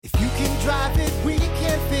drive it, we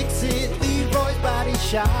can fix it. Leroy's Body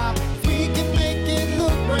Shop. We can make it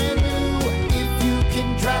look brand new. If you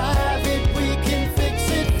can drive it, we can fix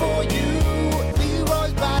it for you.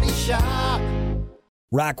 Leroy's Body Shop.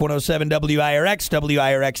 Rock 107 WIRX,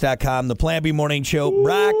 WIRX.com, the Plan B Morning Show.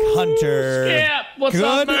 Brock Hunter. Yeah, what's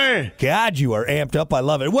up, man? God, you are amped up. I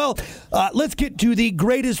love it. Well, let's get to the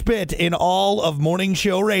greatest bit in all of morning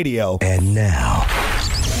show radio. And now,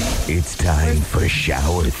 it's time for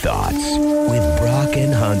Shower Thoughts with Brock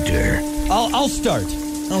and Hunter. I'll start.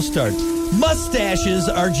 Mustaches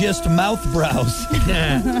are just mouth brows.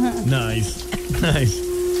 Nice.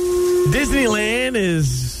 Disneyland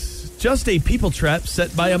is just a people trap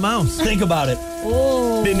set by a mouse. Think about it.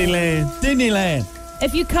 Oh. Disneyland.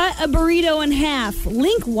 If you cut a burrito in half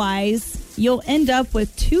lengthwise, you'll end up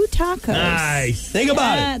with 2 tacos. Nice. Think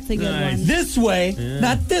about it. That's a good one. This way,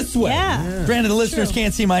 not this way. Yeah. Granted, the listeners True.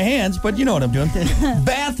 can't see my hands, but you know what I'm doing.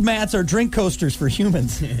 Bath mats are drink coasters for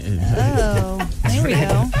humans. Oh, there we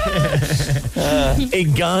go. A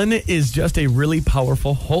gun is just a really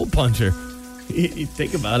powerful hole puncher. You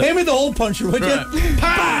think about it. Hand me the hole puncher, would you? Right.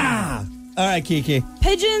 Pa! All right, Kiki.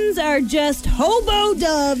 Pigeons are just hobo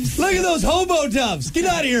doves. Look at those hobo doves. Get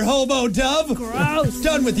out of here, hobo dove. Gross.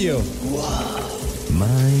 Done with you.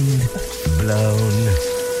 Mind blown.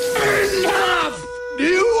 Enough! Do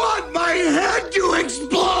you want my head to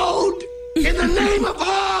explode? In the name of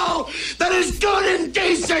all that is good and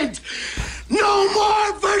decent, no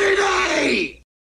more for today!